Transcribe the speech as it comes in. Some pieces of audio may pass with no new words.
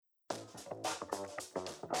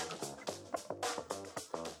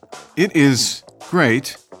It is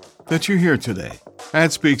great that you're here today.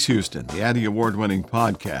 Ad Speaks Houston, the Addy Award-winning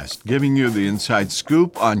podcast, giving you the inside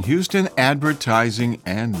scoop on Houston advertising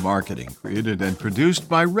and marketing, created and produced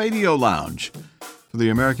by Radio Lounge for the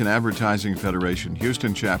American Advertising Federation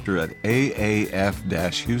Houston chapter at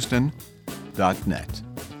aaf-houston.net.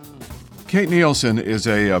 Kate Nielsen is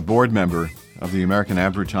a board member of the American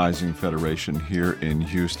Advertising Federation here in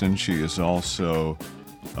Houston. She is also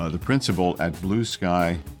the principal at Blue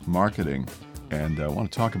Sky Marketing. And I want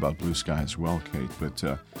to talk about Blue Sky as well, Kate. But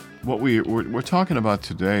what we're talking about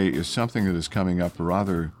today is something that is coming up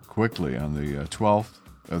rather quickly on the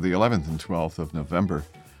 11th and 12th of November.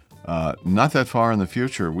 Not that far in the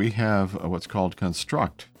future, we have what's called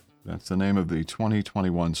Construct. That's the name of the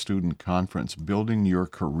 2021 Student Conference, Building Your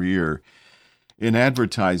Career in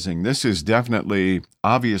Advertising. This is definitely,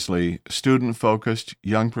 obviously, student-focused,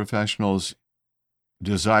 young professionals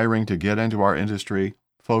desiring to get into our industry,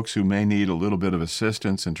 folks who may need a little bit of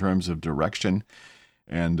assistance in terms of direction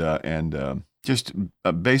and just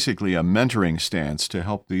basically a mentoring stance to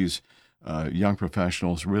help these young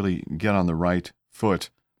professionals really get on the right foot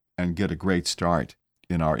and get a great start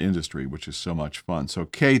in our industry, which is so much fun. So,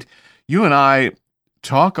 Kate, you and I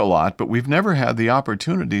talk a lot, but we've never had the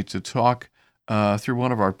opportunity to talk through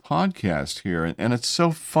one of our podcasts here, and it's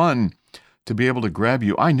so fun to be able to grab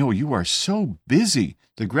you. I know you are so busy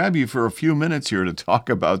to grab you for a few minutes here to talk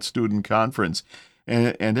about student conference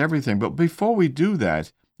and everything. But before we do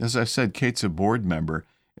that, as I said, Kate's a board member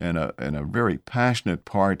and a very passionate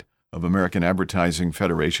part of American Advertising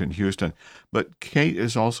Federation Houston. But Kate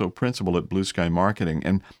is also principal at Blue Sky Marketing.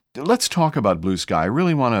 And let's talk about Blue Sky. I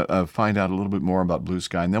really want to find out a little bit more about Blue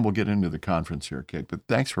Sky, and then we'll get into the conference here, Kate. But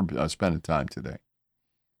thanks for spending time today.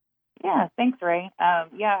 Yeah, thanks, Ray.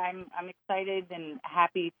 I'm excited and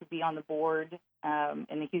happy to be on the board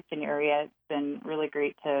in the Houston area. It's been really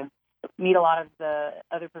great to meet a lot of the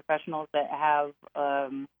other professionals that have,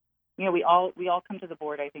 we all come to the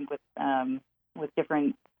board, I think, with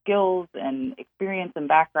different skills and experience and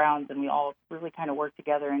backgrounds, and we all really kind of work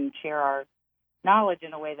together and share our knowledge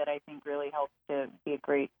in a way that I think really helps to be a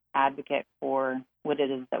great advocate for what it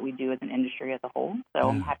is that we do as an industry as a whole. So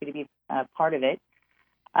I'm happy to be part of it.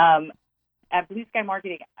 At Blue Sky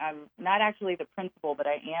Marketing, I'm not actually the principal, but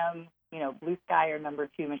I am, Blue Sky or number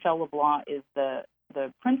 2. Michelle LeBlanc is the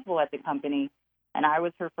principal at the company, and I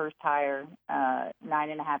was her first hire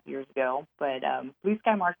 9.5 years ago. But Blue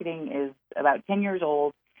Sky Marketing is about 10 years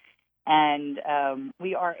old, and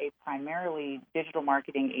we are a primarily digital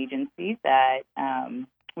marketing agency that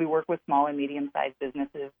we work with small and medium-sized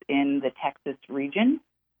businesses in the Texas region,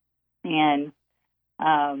 and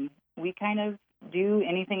we kind of do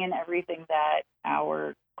anything and everything that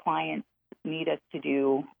our clients need us to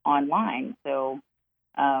do online. So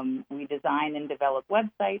we design and develop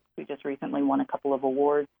websites. We just recently won a couple of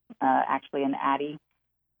awards, actually an Addy,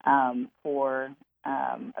 for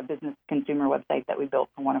a business consumer website that we built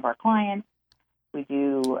for one of our clients. We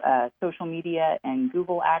do social media and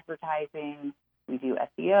Google advertising. We do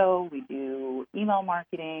SEO. We do email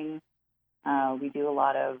marketing. We do a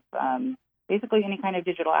lot of basically any kind of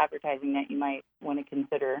digital advertising that you might want to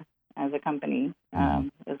consider as a company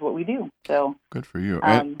is what we do. So good for you.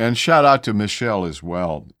 And shout out to Michelle as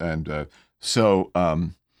well. And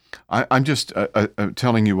I'm just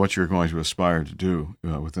telling you what you're going to aspire to do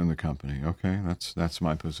within the company. Okay, that's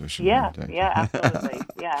my position. Yeah, absolutely.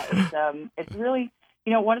 It's really,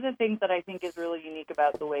 one of the things that I think is really unique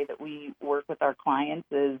about the way that we work with our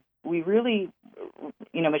clients is we really,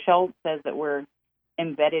 Michelle says that we're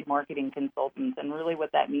embedded marketing consultants, and really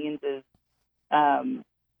what that means is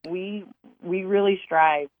we really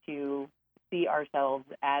strive to see ourselves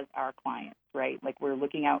as our clients, right? Like we're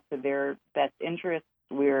looking out for their best interests.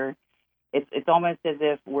 It's almost as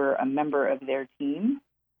if we're a member of their team,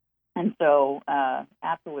 and so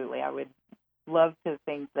absolutely, I would love to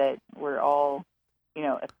think that we're all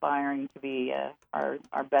aspiring to be our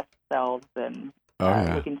best selves and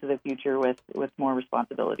looking to the future with more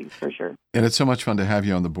responsibilities, for sure. And it's so much fun to have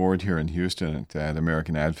you on the board here in Houston at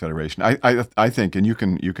American Ad Federation. I think, and you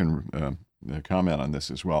can comment on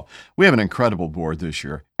this as well. We have an incredible board this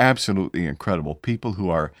year, absolutely incredible. People who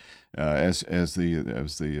are, as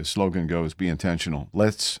the slogan goes, be intentional.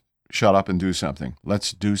 Let's shut up and do something.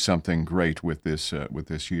 Let's do something great with this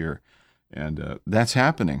year, and that's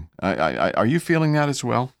happening. Are you feeling that as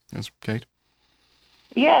well, Kate?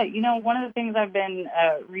 Yeah, one of the things I've been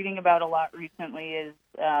reading about a lot recently is,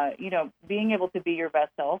 being able to be your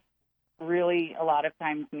best self really a lot of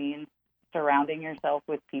times means surrounding yourself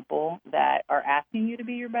with people that are asking you to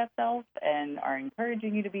be your best self and are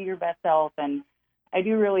encouraging you to be your best self. And I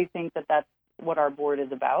do really think that that's what our board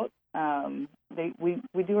is about.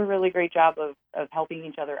 We do a really great job of helping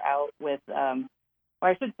each other out with, or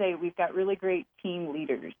I should say, we've got really great team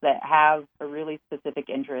leaders that have a really specific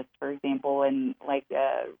interest, for example, in like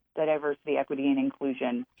the diversity, equity, and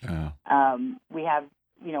inclusion. Yeah. We have,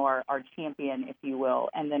 our champion, if you will,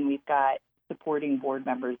 and then we've got supporting board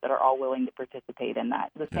members that are all willing to participate in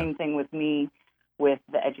that. The same thing with me with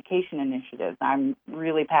the education initiatives. I'm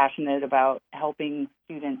really passionate about helping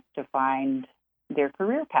students to find their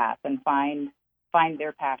career path and find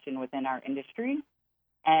their passion within our industry.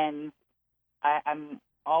 And I'm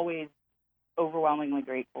always overwhelmingly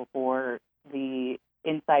grateful for the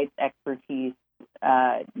insights, expertise,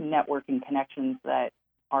 network, and connections that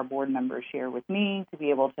our board members share with me to be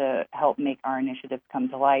able to help make our initiatives come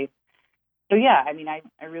to life. So, yeah, I mean, I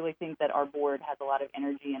really think that our board has a lot of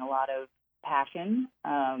energy and a lot of passion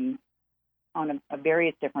on a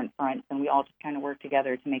various different fronts, and we all just kind of work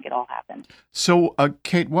together to make it all happen. So,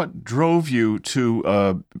 Kate, what drove you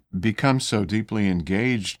to become so deeply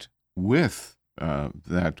engaged with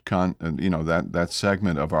that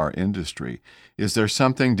segment of our industry? Is there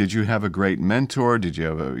something? Did you have a great mentor? Did you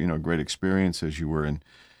have a great experience as you were in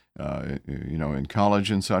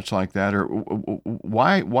college and such like that? Or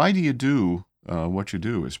why do you do what you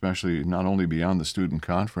do, especially not only beyond the student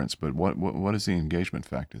conference, but what is the engagement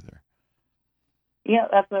factor there? Yeah,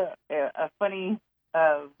 that's a funny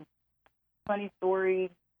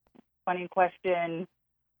story, funny question.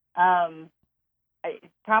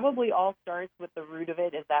 It probably all starts with the root of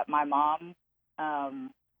it is that my mom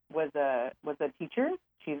was a teacher.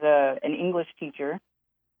 She's an English teacher,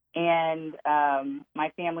 and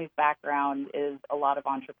my family's background is a lot of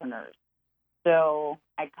entrepreneurs. So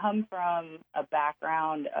I come from a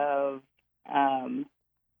background of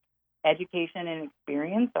education and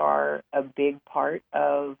experience are a big part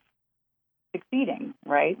of succeeding,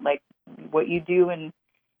 right? Like what you do and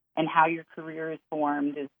how your career is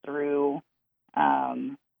formed is through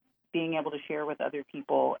being able to share with other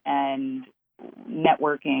people and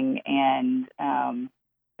networking and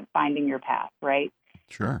finding your path, right?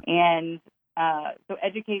 Sure. And so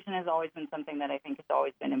education has always been something that I think has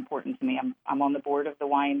always been important to me. I'm on the board of the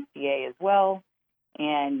YMCA as well,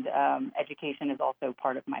 and education is also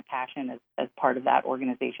part of my passion as part of that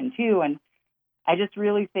organization too. And I just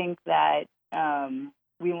really think that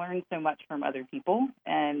we learn so much from other people.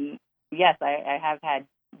 And yes, I have had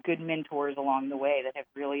good mentors along the way that have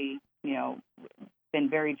really, been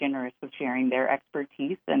very generous with sharing their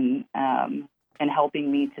expertise and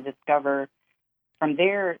helping me to discover from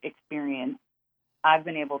their experience. I've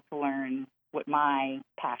been able to learn what my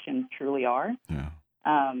passions truly are. Yeah.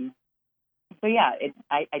 So yeah,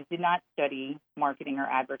 I did not study marketing or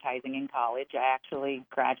advertising in college. I actually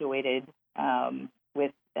graduated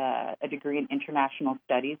with a degree in international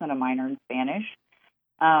studies and a minor in Spanish.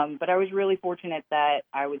 But I was really fortunate that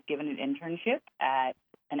I was given an internship at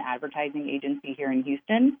an advertising agency here in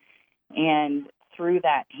Houston. And through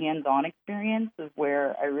that hands-on experience is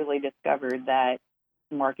where I really discovered that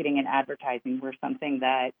marketing and advertising were something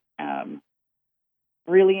that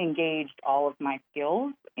really engaged all of my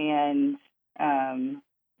skills and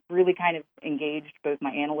really kind of engaged both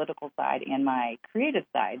my analytical side and my creative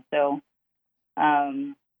side. So,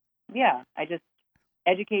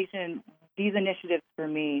 education, these initiatives for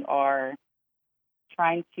me are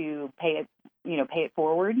trying to pay it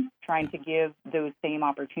forward, trying to give those same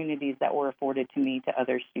opportunities that were afforded to me to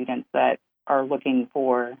other students that are looking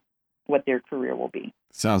for what their career will be.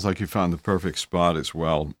 Sounds like you found the perfect spot as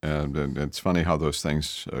well, and it's funny how those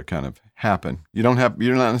things kind of happen. You're not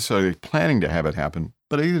necessarily planning to have it happen,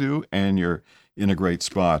 but you do, and you're in a great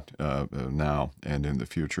spot now and in the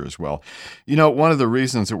future as well. One of the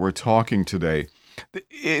reasons that we're talking today,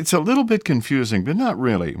 it's a little bit confusing, but not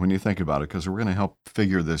really when you think about it, because we're going to help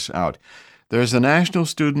figure this out. There's the National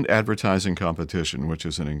Student Advertising Competition, which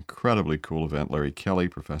is an incredibly cool event.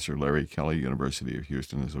 Professor Larry Kelly, University of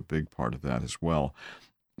Houston, is a big part of that as well.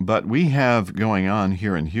 But we have going on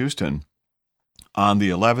here in Houston on the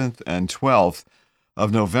 11th and 12th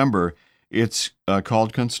of November. It's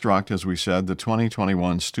called Construct, as we said, the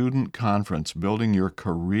 2021 Student Conference, Building Your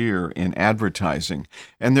Career in Advertising.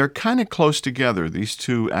 And they're kind of close together, these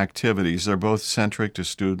two activities. They're both centric to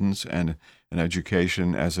students and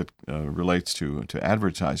education as it relates to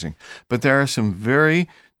advertising. But there are some very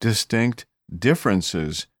distinct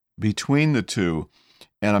differences between the two.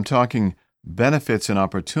 And I'm talking benefits and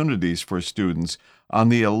opportunities for students. On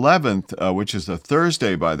the 11th, which is a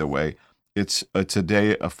Thursday, by the way, it's a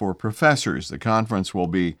day for professors. The conference will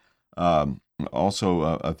be also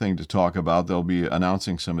a thing to talk about. They'll be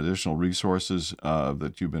announcing some additional resources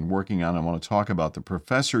that you've been working on. I want to talk about the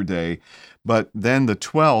Professor Day, but then the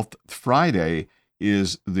 12th, Friday,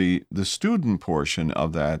 is the student portion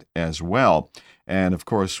of that as well. And of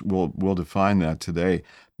course, we'll define that today.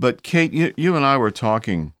 But Kate, you and I were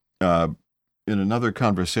talking in another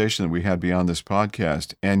conversation that we had beyond this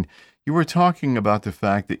podcast, and you were talking about the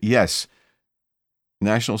fact that, yes,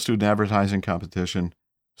 National Student Advertising Competition,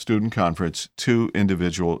 Student Conference, two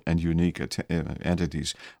individual and unique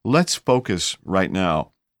entities. Let's focus right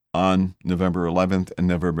now on November 11th and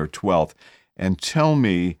November 12th, and tell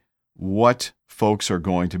me what folks are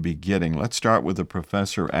going to be getting. Let's start with the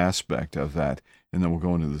professor aspect of that, and then we'll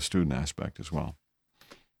go into the student aspect as well.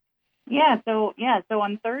 So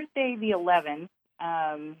on Thursday the 11th,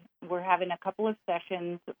 we're having a couple of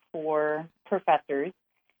sessions for professors,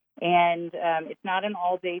 and it's not an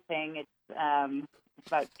all-day thing. It's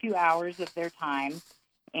about 2 hours of their time,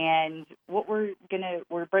 and what we're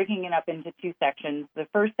breaking it up into two sections. The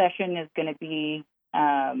first session is going to be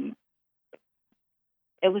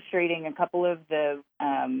illustrating a couple of the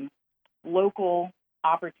local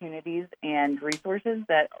opportunities and resources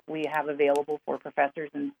that we have available for professors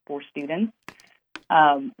and for students.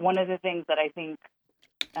 One of the things that I think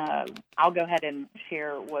I'll go ahead and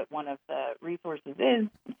share what one of the resources is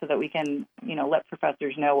so that we can, let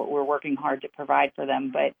professors know what we're working hard to provide for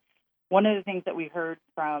them. But one of the things that we heard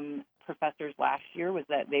from professors last year was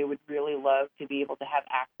that they would really love to be able to have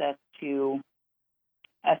access to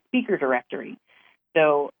a speaker directory.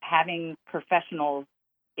 So having professionals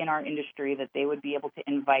in our industry that they would be able to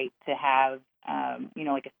invite to have,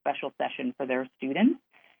 like a special session for their students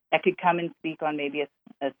that could come and speak on maybe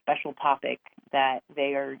a special topic that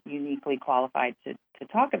they are uniquely qualified to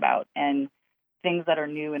talk about, and things that are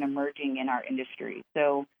new and emerging in our industry.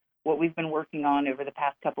 So what we've been working on over the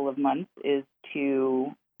past couple of months is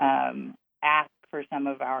to ask for some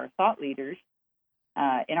of our thought leaders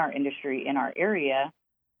in our industry, in our area,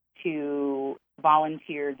 to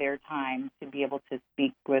volunteer their time to be able to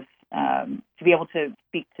speak to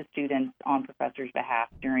students on professors' behalf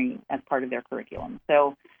as part of their curriculum.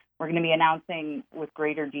 So we're going to be announcing with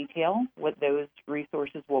greater detail what those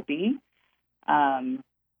resources will be.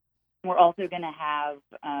 We're also going to have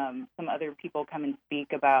some other people come and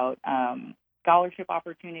speak about scholarship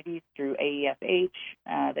opportunities through AEFH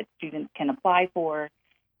that students can apply for.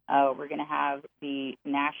 We're going to have the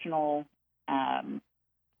national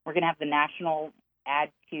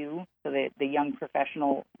AdQ, so the young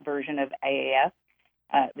professional version of AAS.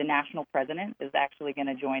 The national president is actually going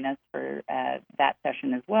to join us for that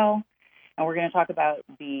session as well. And we're going to talk about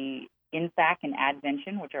the INSAC and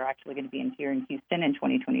Advention, which are actually going to be here in Houston in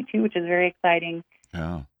 2022, which is very exciting.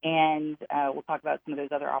 Yeah. And we'll talk about some of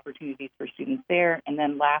those other opportunities for students there. And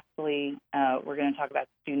then lastly, we're going to talk about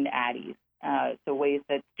student addies, so ways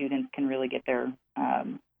that students can really get their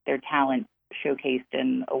talent showcased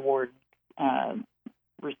and awards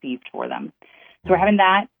received for them. So we're having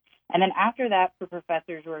that. And then after that, for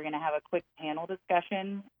professors, we're going to have a quick panel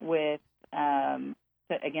discussion with,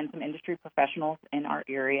 again, some industry professionals in our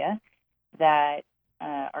area that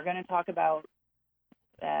are going to talk about,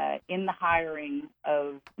 in the hiring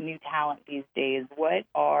of new talent these days, what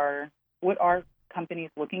are companies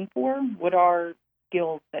looking for? What are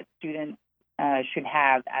skills that students should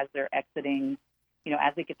have as they're exiting,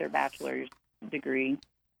 as they get their bachelor's degree?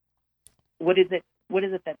 What is it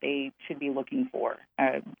that they should be looking for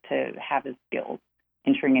to have as skills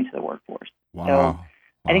entering into the workforce? Wow. So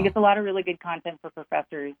I think it's a lot of really good content for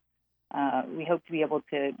professors. We hope to be able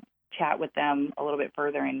to chat with them a little bit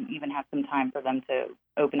further and even have some time for them to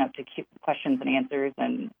open up to questions and answers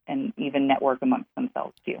and even network amongst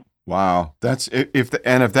themselves too. Wow. That's if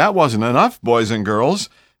that wasn't enough, boys and girls,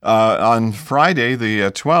 on Friday the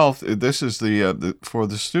 12th, this is the for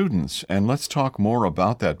the students, and let's talk more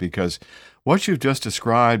about that, because what you've just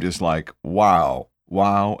described is like wow,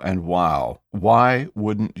 and wow. Why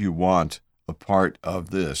wouldn't you want a part of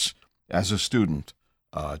this as a student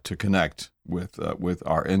to connect with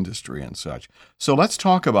our industry and such? So let's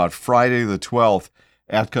talk about Friday the 12th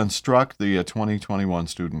at Construct, the 2021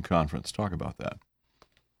 Student Conference. Talk about that.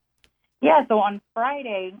 Yeah, so on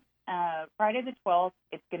Friday the 12th,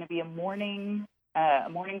 it's going to be a morning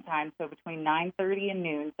time, so between 9:30 and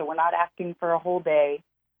noon. So we're not asking for a whole day.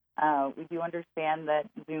 We do understand that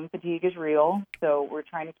Zoom fatigue is real, so we're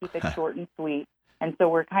trying to keep it short and sweet. And so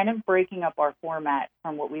we're kind of breaking up our format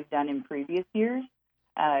from what we've done in previous years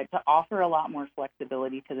to offer a lot more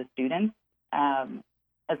flexibility to the students,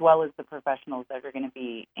 as well as the professionals that are going to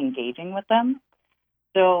be engaging with them.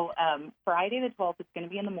 So Friday the 12th is going to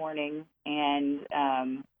be in the morning, and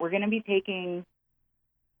we're going to be taking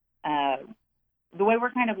the way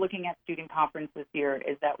we're kind of looking at student conference this year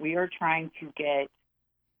is that we are trying to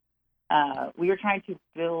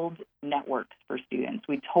build networks for students.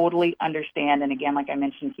 We totally understand, and again, like I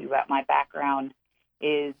mentioned to you about my background,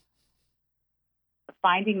 is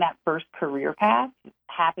finding that first career path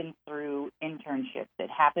happens through internships. It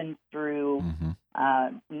happens through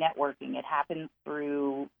networking. It happens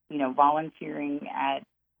through, volunteering at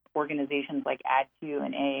organizations like ADQ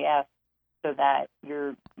and AAF, so that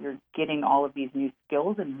you're getting all of these new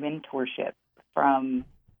skills and mentorship from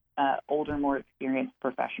older, more experienced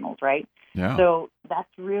professionals, right? Yeah. So that's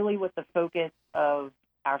really what the focus of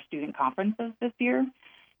our student conference is this year.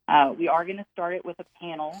 We are going to start it with a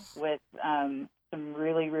panel with some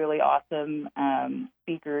really, really awesome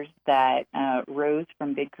speakers that Rose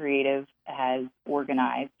from Big Creative has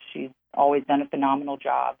organized. She's always done a phenomenal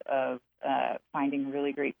job of finding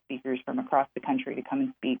really great speakers from across the country to come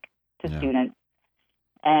and speak to students.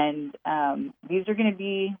 And these are going to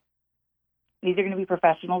be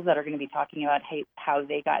professionals that are going to be talking about how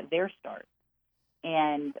they got their start.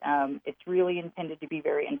 And it's really intended to be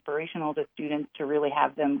very inspirational to students, to really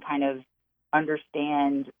have them kind of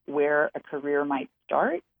understand where a career might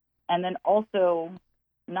start, and then also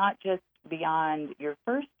not just beyond your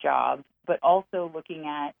first job, but also looking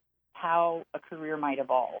at how a career might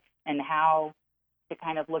evolve and how to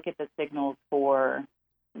kind of look at the signals for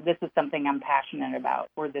this is something I'm passionate about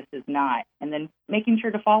or this is not, and then making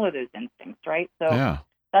sure to follow those instincts, right? So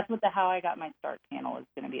that's what the How I Got My Start panel is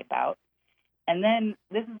going to be about. And then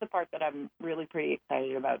this is the part that I'm really pretty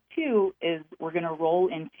excited about too, is we're going to roll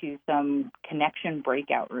into some connection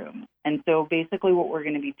breakout rooms. And so basically what we're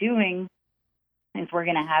going to be doing is we're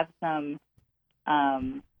going to have some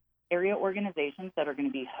area organizations that are going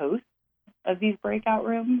to be hosts of these breakout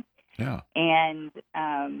rooms. Yeah. And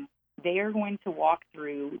they are going to walk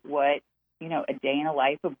through what, a day in a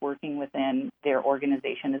life of working within their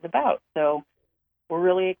organization is about. So we're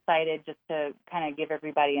really excited just to kind of give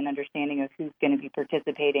everybody an understanding of who's going to be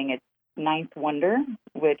participating. It's Ninth Wonder,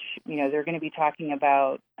 which, they're going to be talking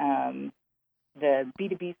about the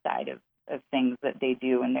B2B side of things that they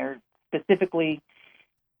do. And they're specifically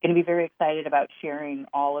going to be very excited about sharing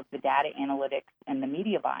all of the data analytics and the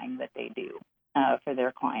media buying that they do for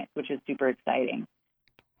their clients, which is super exciting.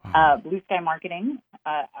 Blue Sky Marketing,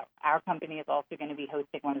 our company is also going to be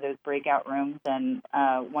hosting one of those breakout rooms, and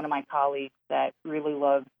one of my colleagues that really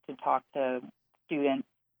loves to talk to students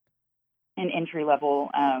in entry level,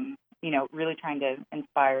 really trying to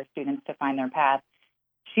inspire students to find their path.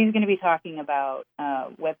 She's going to be talking about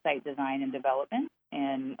website design and development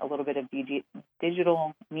and a little bit of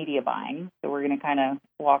digital media buying. So we're going to kind of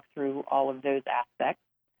walk through all of those aspects.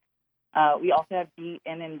 We also have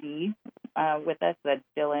DMMD with us. That's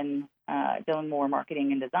Dylan Moore,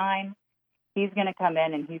 Marketing and Design. He's going to come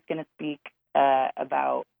in and he's going to speak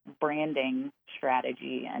about branding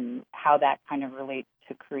strategy and how that kind of relates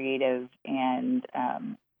to creative and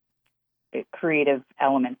creative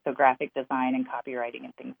elements, so graphic design and copywriting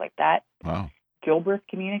and things like that. Wow. Gilbreth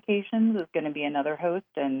Communications is going to be another host,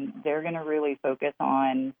 and they're going to really focus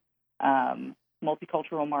on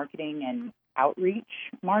multicultural marketing and outreach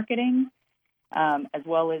marketing, as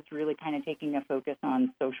well as really kind of taking a focus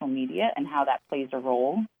on social media and how that plays a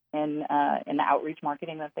role in the outreach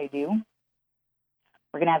marketing that they do.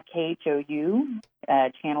 We're going to have KHOU,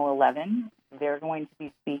 Channel 11. They're going to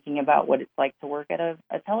be speaking about what it's like to work at a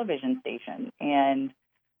television station, and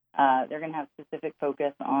they're going to have specific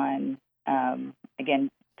focus on,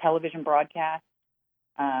 again, television broadcast,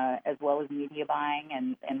 as well as media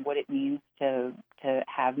buying and what it means to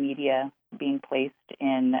have media being placed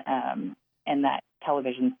in that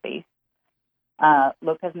television space.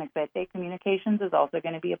 Lopez Nexete Communications is also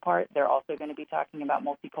going to be a part. They're also going to be talking about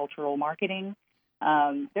multicultural marketing.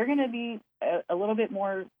 They're going to be a little bit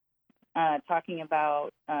more talking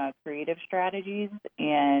about creative strategies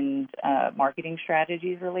and marketing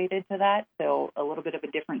strategies related to that. So a little bit of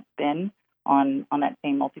a different spin on that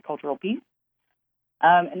same multicultural piece.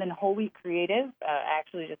 And then Whole Wheat Creative, I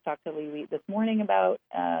actually just talked to Lee Wheat this morning about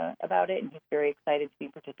it, and he's very excited to be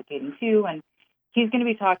participating too. And he's going to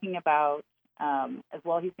be talking about, as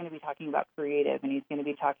well, he's going to be talking about creative, and he's going to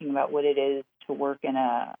be talking about what it is to work in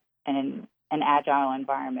an agile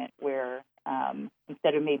environment where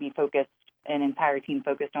instead of maybe an entire team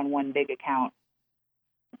focused on one big account,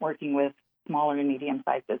 working with smaller and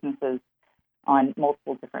medium-sized businesses on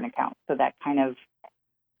multiple different accounts. So that kind of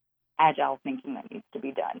agile thinking that needs to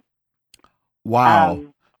be done. Wow.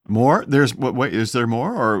 More? Wait, is there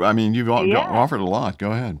more? Or, I mean, you've offered a lot.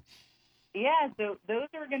 Go ahead. Yeah, so those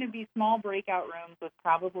are going to be small breakout rooms with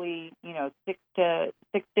probably, 6 to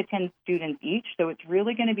 10 students each. So it's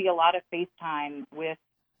really going to be a lot of face time with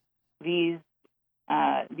these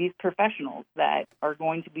professionals that are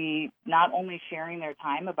going to be not only sharing their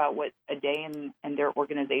time about what a day in their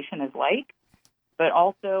organization is like, but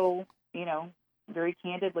also, very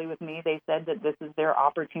candidly with me, they said that this is their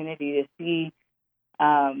opportunity to see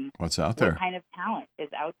what's out there, what kind of talent is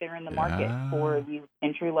out there in the market for these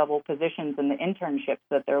entry-level positions and the internships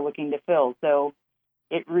that they're looking to fill. So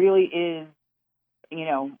it really is,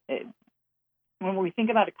 when we think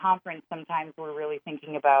about a conference, sometimes we're really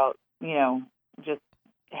thinking about, just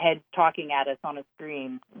heads talking at us on a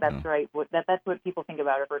screen. That's right. That's what people think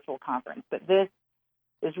about a virtual conference. But this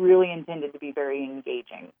is really intended to be very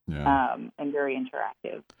engaging and very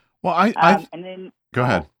interactive. Well, and then go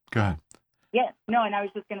ahead. Yes, no, and I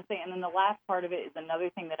was just going to say, and then the last part of it is another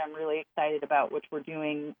thing that I'm really excited about, which we're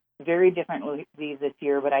doing very differently this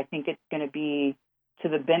year, but I think it's going to be to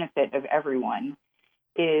the benefit of everyone,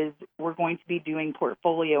 is we're going to be doing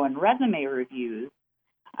portfolio and resume reviews.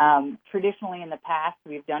 Traditionally in the past,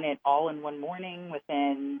 we've done it all in one morning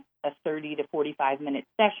within a 30 to 45-minute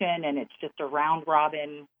session, and it's just a round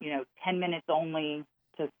robin, 10 minutes only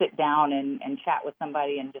to sit down and chat with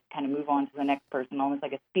somebody and just kind of move on to the next person, almost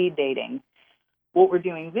like a speed dating. What we're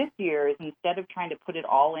doing this year is, instead of trying to put it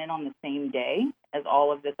all in on the same day as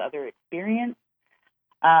all of this other experience,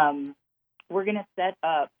 we're going to set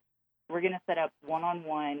up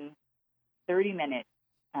one-on-one 30-minute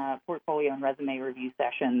portfolio and resume review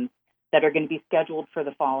sessions that are going to be scheduled for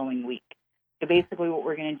the following week. So basically what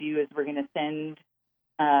we're going to do is we're going to send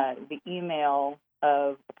the email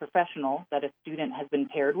of a professional that a student has been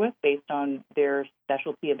paired with based on their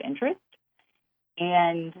specialty of interest,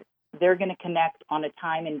 and they're going to connect on a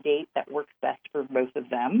time and date that works best for both of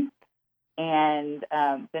them. And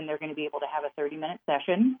then they're going to be able to have a 30-minute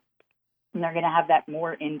session, and they're going to have that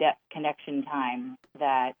more in-depth connection time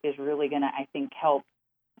that is really going to, I think, help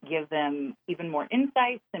give them even more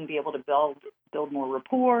insights and be able to build more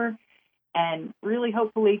rapport and really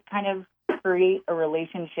hopefully kind of create a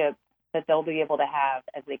relationship that they'll be able to have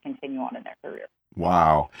as they continue on in their career.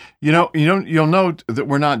 Wow. You'll note that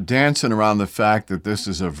we're not dancing around the fact that this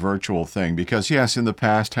is a virtual thing, because yes, in the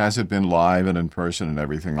past, has it been live and in person and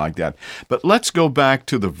everything like that? But let's go back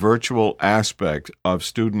to the virtual aspect of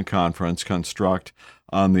Student Conference Construct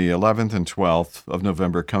on the 11th and 12th of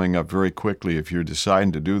November, coming up very quickly if you're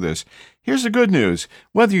deciding to do this. Here's the good news.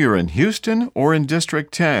 Whether you're in Houston or in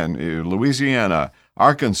District 10, Louisiana,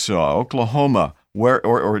 Arkansas, Oklahoma,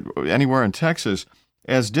 or anywhere in Texas,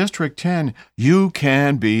 as District 10, you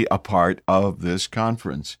can be a part of this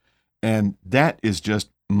conference. And that is just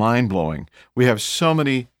mind-blowing. We have so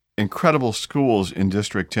many incredible schools in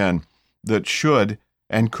District 10 that should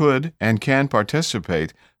and could and can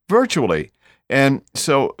participate virtually. And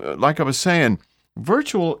so, like I was saying,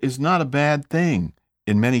 virtual is not a bad thing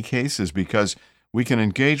in many cases, because we can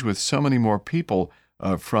engage with so many more people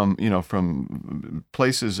from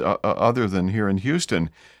places other than here in Houston.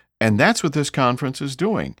 And that's what this conference is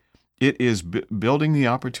doing. It is building the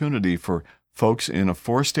opportunity for folks in a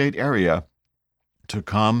 4-state area to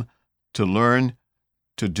come, to learn,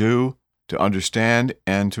 to do, to understand,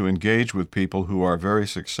 and to engage with people who are very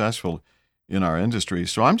successful in our industry.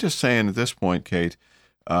 So I'm just saying at this point, Kate,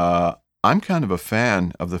 I'm kind of a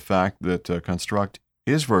fan of the fact that Construct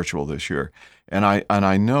is virtual this year. And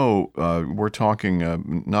I know we're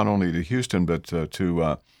talking not only to Houston, but to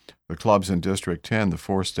the clubs in District 10, the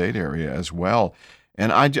 4-state area as well.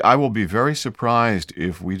 And I will be very surprised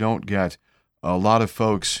if we don't get a lot of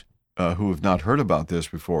folks who have not heard about this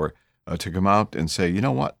before to come out and say, you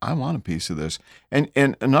know what, I want a piece of this. And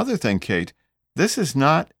another thing, Kate, this is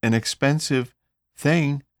not an expensive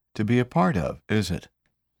thing to be a part of, is it?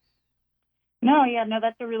 No,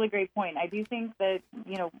 that's a really great point. I do think that,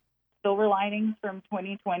 silver linings from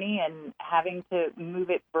 2020 and having to move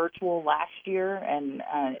it virtual last year and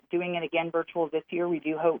doing it again virtual this year, we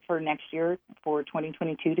do hope for next year, for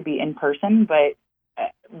 2022, to be in person. But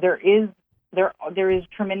there is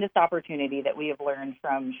tremendous opportunity that we have learned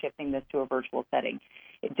from shifting this to a virtual setting.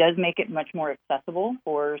 It does make it much more accessible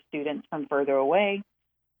for students from further away,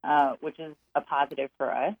 which is a positive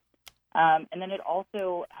for us. And then it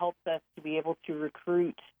also helps us to be able to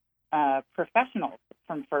recruit professionals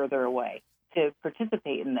from further away to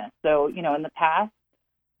participate in this. So, in the past,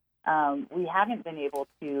 we haven't been able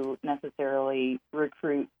to necessarily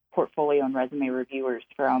recruit portfolio and resume reviewers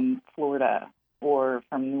from Florida or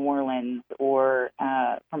from New Orleans or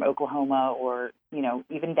from Oklahoma or,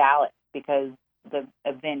 even Dallas, because the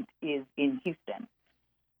event is in Houston.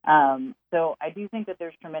 So I do think that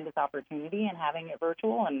there's tremendous opportunity in having it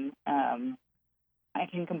virtual, and I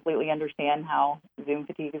can completely understand how Zoom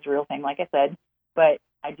fatigue is a real thing, like I said, but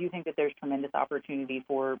I do think that there's tremendous opportunity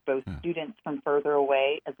for both students from further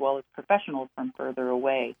away as well as professionals from further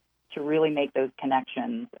away to really make those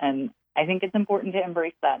connections. And I think it's important to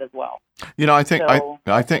embrace that as well. You know, I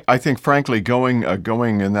think, frankly, going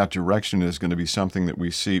in that direction is going to be something that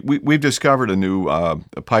we see. We've discovered a new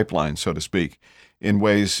pipeline, so to speak, in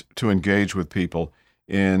ways to engage with people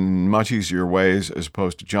in much easier ways as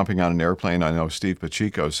opposed to jumping on an airplane. I know Steve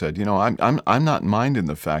Pacheco said, you know, I'm not minding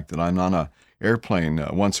the fact that I'm on a airplane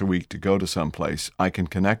once a week to go to someplace. I can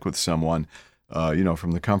connect with someone,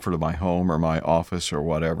 from the comfort of my home or my office or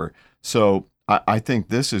whatever. So I think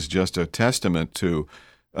this is just a testament to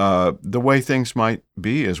the way things might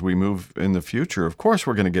be as we move in the future. Of course,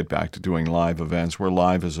 we're going to get back to doing live events where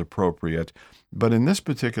live is appropriate. But in this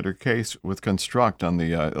particular case with Construct on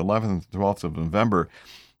the 11th, 12th of November,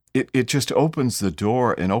 it just opens the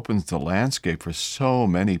door and opens the landscape for so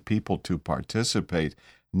many people to participate.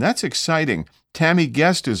 And that's exciting. Tammy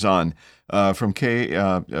Guest is on from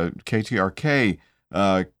KTRK,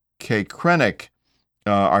 Kay Krennick,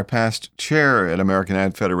 our past chair at American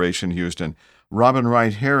Ad Federation Houston, Robin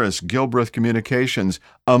Wright Harris, Gilbreth Communications,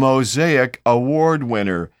 a Mosaic Award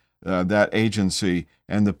winner, that agency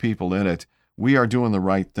and the people in it. We are doing the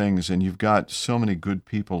right things, and you've got so many good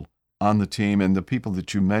people on the team, and the people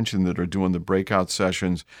that you mentioned that are doing the breakout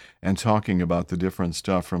sessions and talking about the different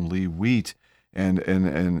stuff from Lee Wheat and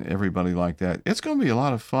everybody like that. It's going to be a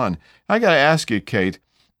lot of fun. I got to ask you, Kate,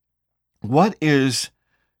 what is,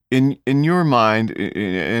 in your mind,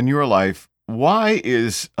 in your life, why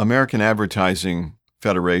is American Advertising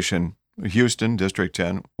Federation, Houston, District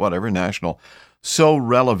 10, whatever, national, so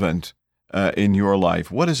relevant in your life?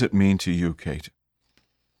 What does it mean to you, Kate?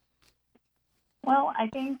 Well, I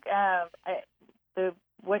think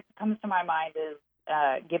what comes to my mind is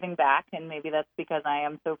giving back, and maybe that's because I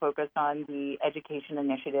am so focused on the education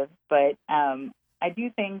initiative. But I do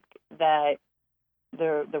think that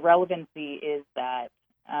the relevancy is that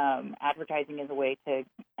advertising is a way to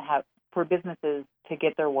have for businesses to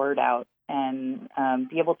get their word out and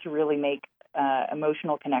be able to really make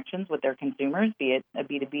emotional connections with their consumers, be it a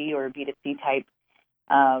B2B or a B2C type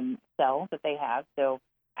sell that they have. So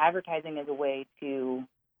advertising is a way to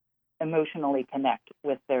emotionally connect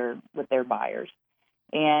with their buyers.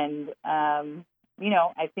 And,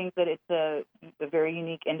 I think that it's a very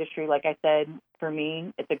unique industry. Like I said, for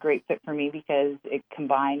me, it's a great fit for me because it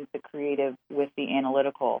combines the creative with the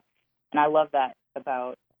analytical. And I love that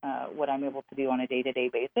about what I'm able to do on a day-to-day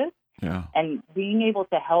basis. Yeah. And being able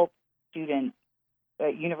to help students,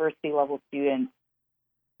 university-level students,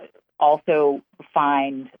 also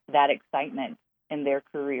find that excitement in their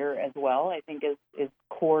career as well, I think is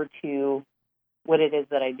core to what it is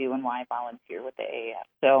that I do and why I volunteer with the AAF.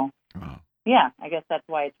 So, yeah, I guess that's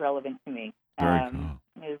why it's relevant to me. Very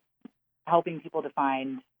cool. Is helping people to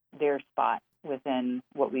find their spot within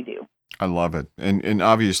what we do. I love it. And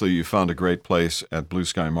obviously you found a great place at Blue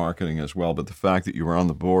Sky Marketing as well, but the fact that you were on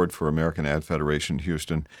the board for American Ad Federation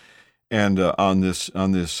Houston and on this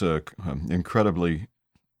incredibly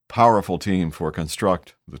powerful team for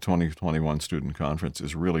Construct, the 2021 Student Conference,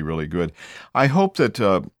 is really, really good. I hope that,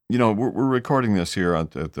 we're recording this here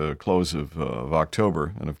at the close of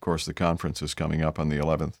October, and of course the conference is coming up on the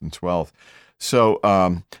 11th and 12th. So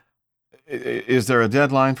is there a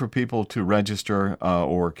deadline for people to register,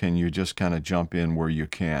 or can you just kind of jump in where you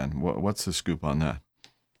can? What's the scoop on that?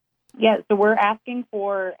 Yeah, so we're asking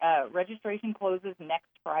for registration closes next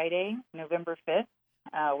Friday, November 5th.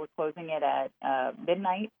 We're closing it at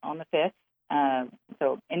midnight on the 5th,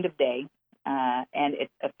 so end of day. And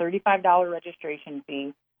it's a $35 registration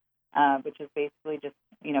fee, which is basically just,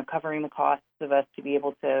 covering the costs of us to be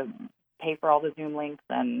able to pay for all the Zoom links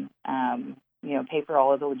and, pay for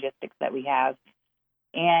all of the logistics that we have.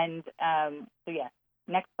 And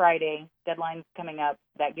next Friday, deadline's coming up.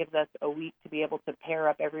 That gives us a week to be able to pair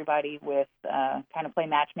up everybody with kind of play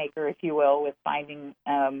matchmaker, if you will, with finding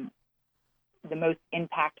the most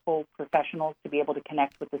impactful professionals to be able to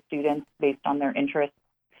connect with the students based on their interests.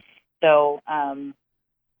 So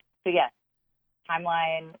yes,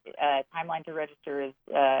 timeline to register is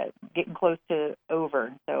getting close to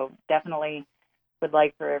over. So definitely would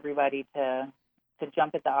like for everybody to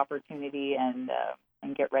jump at the opportunity and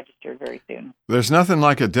get registered very soon. There's nothing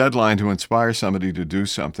like a deadline to inspire somebody to do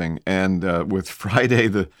something. And with Friday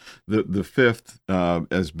the 5th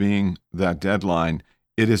as being that deadline,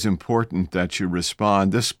 it is important that you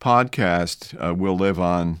respond. This podcast will live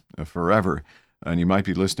on forever and you might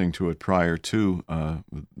be listening to it prior to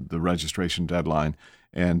the registration deadline,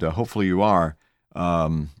 and hopefully you are.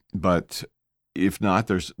 But if not,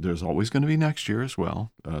 there's always going to be next year as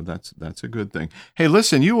well. That's a good thing. Hey,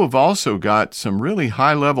 listen, you have also got some really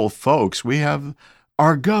high-level folks. We have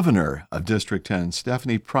our governor of District 10,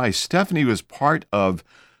 Stephanie Price. Stephanie was part of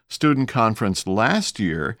Student Conference last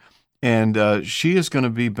year, and she is going to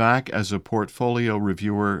be back as a portfolio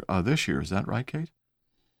reviewer this year. Is that right, Kate?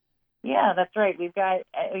 Yeah, that's right. We've got,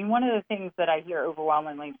 one of the things that I hear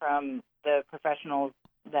overwhelmingly from the professionals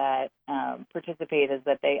that participate is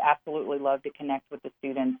that they absolutely love to connect with the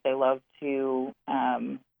students. They love to,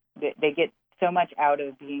 they get so much out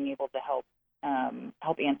of being able to help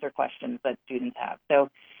answer questions that students have. So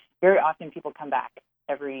very often people come back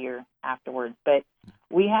every year afterwards. But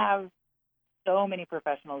we have so many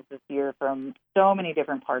professionals this year from so many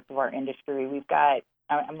different parts of our industry. We've got,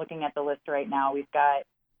 I'm looking at the list right now, we've got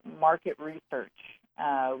market research,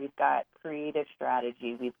 we've got creative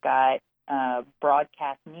strategy, we've got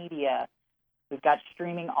broadcast media, we've got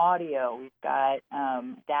streaming audio, we've got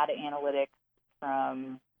data analytics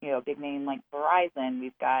from a big name like Verizon,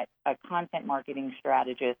 we've got a content marketing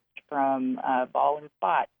strategist from Ball and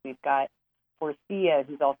Spot, we've got Forcia,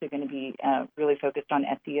 who's also going to be really focused on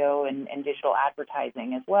SEO and digital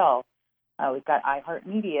advertising as well. We've got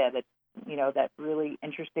iHeartMedia, that's that really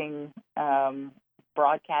interesting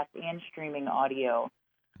broadcast and streaming audio.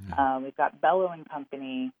 We've got Bellow and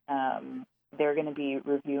Company. They're going to be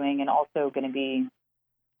reviewing and also going to be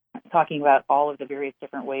talking about all of the various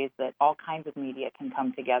different ways that all kinds of media can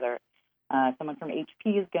come together. Someone from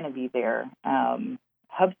HP is going to be there.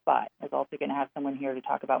 HubSpot is also going to have someone here to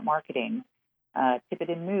talk about marketing. Tippett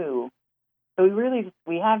and Moo. So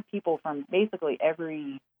we have people from basically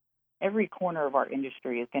every corner of our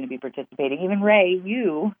industry is going to be participating. Even Ray,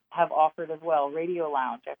 you have offered as well, Radio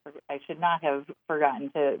Lounge. I should not have forgotten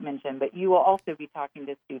to mention, but you will also be talking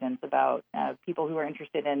to students about people who are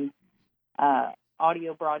interested in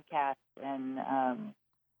audio broadcasts and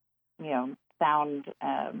sound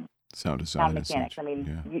design, mechanics. I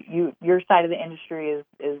mean, yeah. Your side of the industry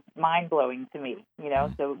is mind blowing to me.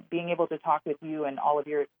 So being able to talk with you and all of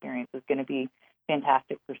your experience is going to be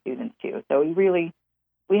fantastic for students too. So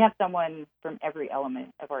we have someone from every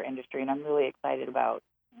element of our industry, and I'm really excited about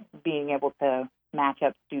being able to match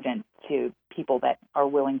up students to people that are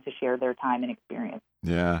willing to share their time and experience.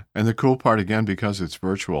 Yeah, and the cool part, again, because it's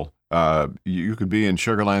virtual, you could be in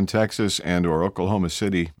Sugar Land, Texas, and or Oklahoma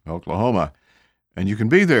City, Oklahoma, and you can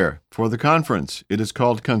be there for the conference. It is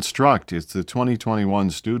called Construct. It's the 2021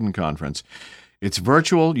 Student Conference. It's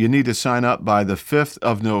virtual. You need to sign up by the 5th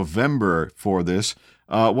of November for this.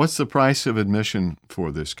 What's the price of admission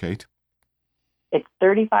for this, Kate? It's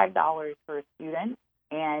 $35 for a student,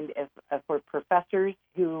 and if for professors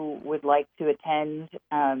who would like to attend,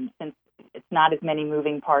 since it's not as many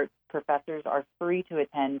moving parts, professors are free to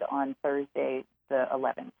attend on Thursday the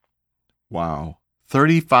 11th. Wow.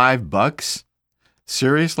 $35?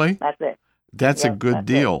 Seriously? That's it. That's a good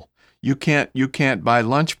deal. You can't buy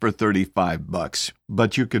lunch for $35,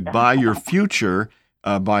 but you could buy your future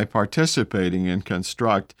by participating in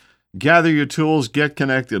Construct. Gather your tools, get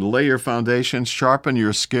connected, lay your foundation, sharpen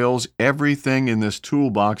your skills. Everything in this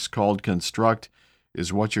toolbox called Construct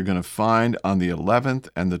is what you're going to find on the 11th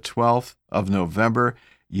and the 12th of November.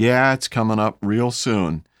 Yeah, it's coming up real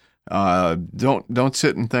soon. Don't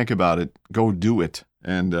sit and think about it. Go do it.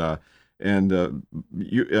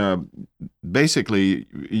 Basically,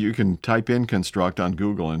 you can type in Construct on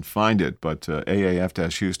Google and find it, but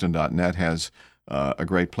aaf-houston.net has a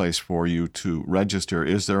great place for you to register.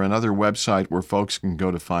 Is there another website where folks can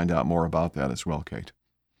go to find out more about that as well, Kate?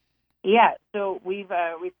 Yeah, so we've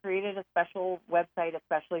created a special website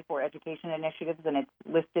especially for education initiatives, and it's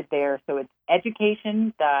listed there. So it's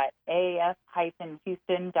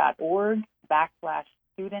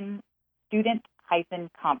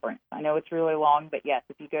education.aaf-houston.org/student-conference. I know it's really long, but yes,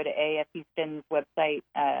 if you go to AAF Houston's website,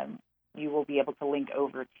 you will be able to link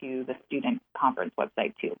over to the student conference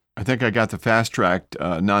website too. I think I got the fast-tracked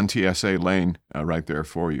non-TSA lane right there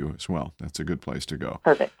for you as well. That's a good place to go.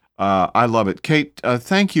 Perfect. I love it, Kate.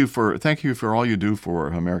 Thank you for all you do for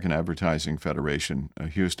American Advertising Federation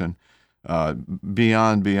Houston.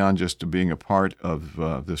 Beyond just being a part of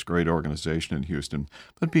this great organization in Houston,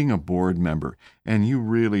 but being a board member, and you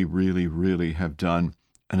really, really, really have done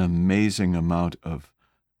an amazing amount of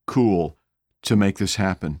cool to make this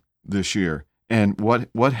happen this year. And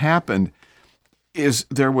what happened is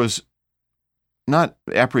there was not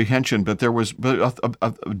apprehension, but there was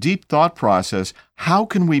a deep thought process. How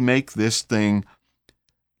can we make this thing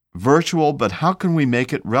virtual, but how can we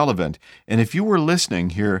make it relevant? And if you were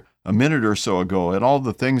listening here a minute or so ago at all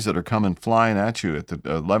the things that are coming flying at you at the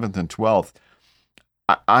 11th and 12th,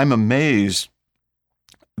 I'm amazed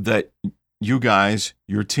that you guys,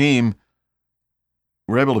 your team,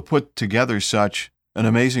 were able to put together such an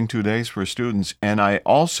amazing 2 days for students. And I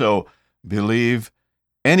also believe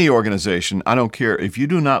any organization, I don't care, if you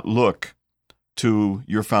do not look to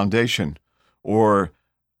your foundation or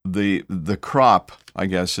the crop, I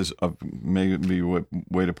guess is maybe a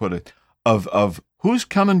way to put it, of who's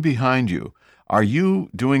coming behind you. Are you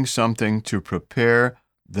doing something to prepare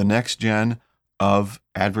the next gen of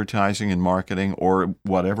advertising and marketing, or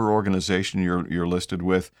whatever organization you're listed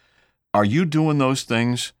with? Are you doing those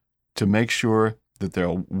things to make sure that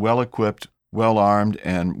they're well equipped, well armed,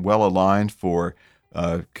 and well aligned for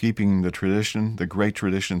keeping the tradition, the great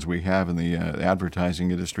traditions we have in the advertising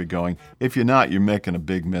industry going? If you're not, you're making a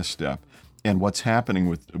big misstep. And what's happening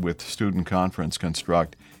with Student Conference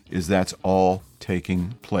Construct is that's all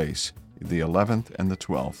taking place the 11th and the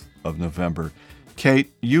 12th of November.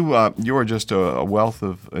 Kate, you are just a wealth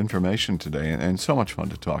of information today, and so much fun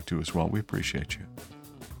to talk to as well. We appreciate you.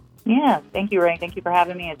 Yeah, thank you, Ray. Thank you for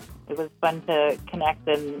having me. It was fun to connect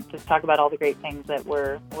and just talk about all the great things that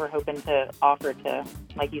we're hoping to offer to,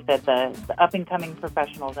 like you said, the up-and-coming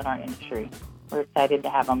professionals in our industry. We're excited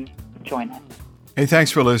to have them join us. Hey,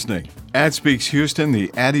 thanks for listening. Ad Speaks Houston,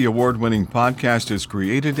 the Addy Award-winning podcast, is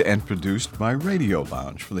created and produced by Radio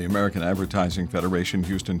Lounge for the American Advertising Federation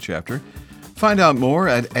Houston chapter. Find out more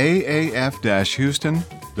at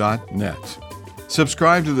aaf-houston.net.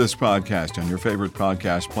 Subscribe to this podcast on your favorite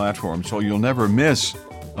podcast platform so you'll never miss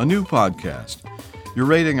a new podcast. Your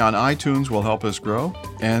rating on iTunes will help us grow.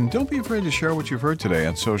 And don't be afraid to share what you've heard today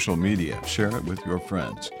on social media. Share it with your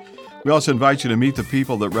friends. We also invite you to meet the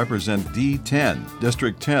people that represent D10,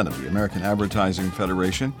 District 10 of the American Advertising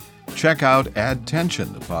Federation. Check out Ad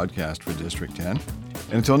Tension, the podcast for District 10. And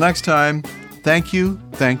until next time, thank you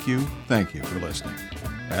for listening.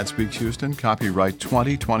 Ad Speaks Houston, copyright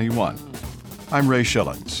 2021. I'm Ray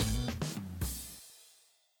Schillens.